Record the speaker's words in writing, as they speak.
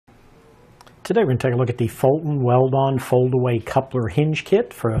Today we're going to take a look at the Fulton Weld-On fold-away coupler hinge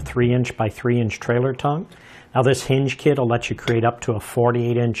kit for a 3" by 3" trailer tongue. Now this hinge kit will let you create up to a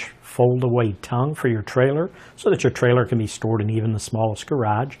 48" fold-away tongue for your trailer so that your trailer can be stored in even the smallest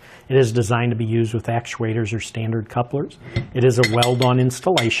garage. It is designed to be used with actuators or standard couplers. It is a Weld-On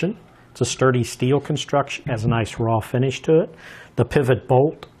installation. It's a sturdy steel construction, has a nice raw finish to it. The pivot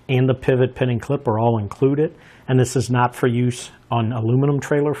bolt and the pivot pin and clip are all included, and this is not for use on aluminum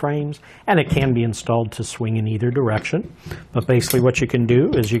trailer frames, and it can be installed to swing in either direction. But basically what you can do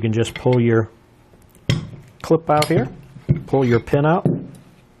is you can just pull your clip out here, pull your pin out,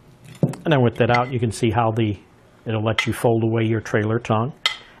 and then with that out you can see how it'll let you fold away your trailer tongue,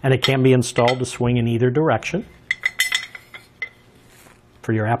 and it can be installed to swing in either direction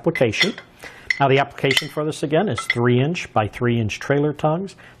for your application. Now the application for this again is 3" by 3" trailer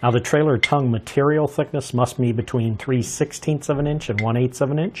tongues. Now the trailer tongue material thickness must be between 3/16 of an inch and 1/8 of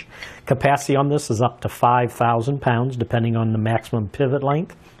an inch. Capacity on this is up to 5,000 pounds depending on the maximum pivot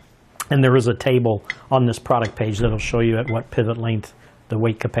length. And there is a table on this product page that will show you at what pivot length the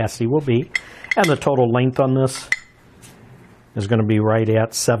weight capacity will be. And the total length on this is going to be right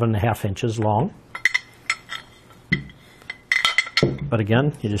at 7.5 inches long. But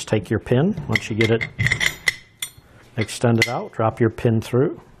again, you just take your pin, once you get it extended out, drop your pin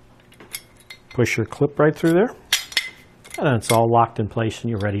through, push your clip right through there, and then it's all locked in place and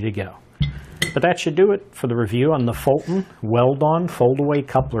you're ready to go. But that should do it for the review on the Fulton Weld-On fold-away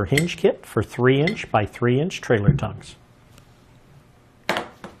coupler hinge kit for 3" by 3" trailer tongues.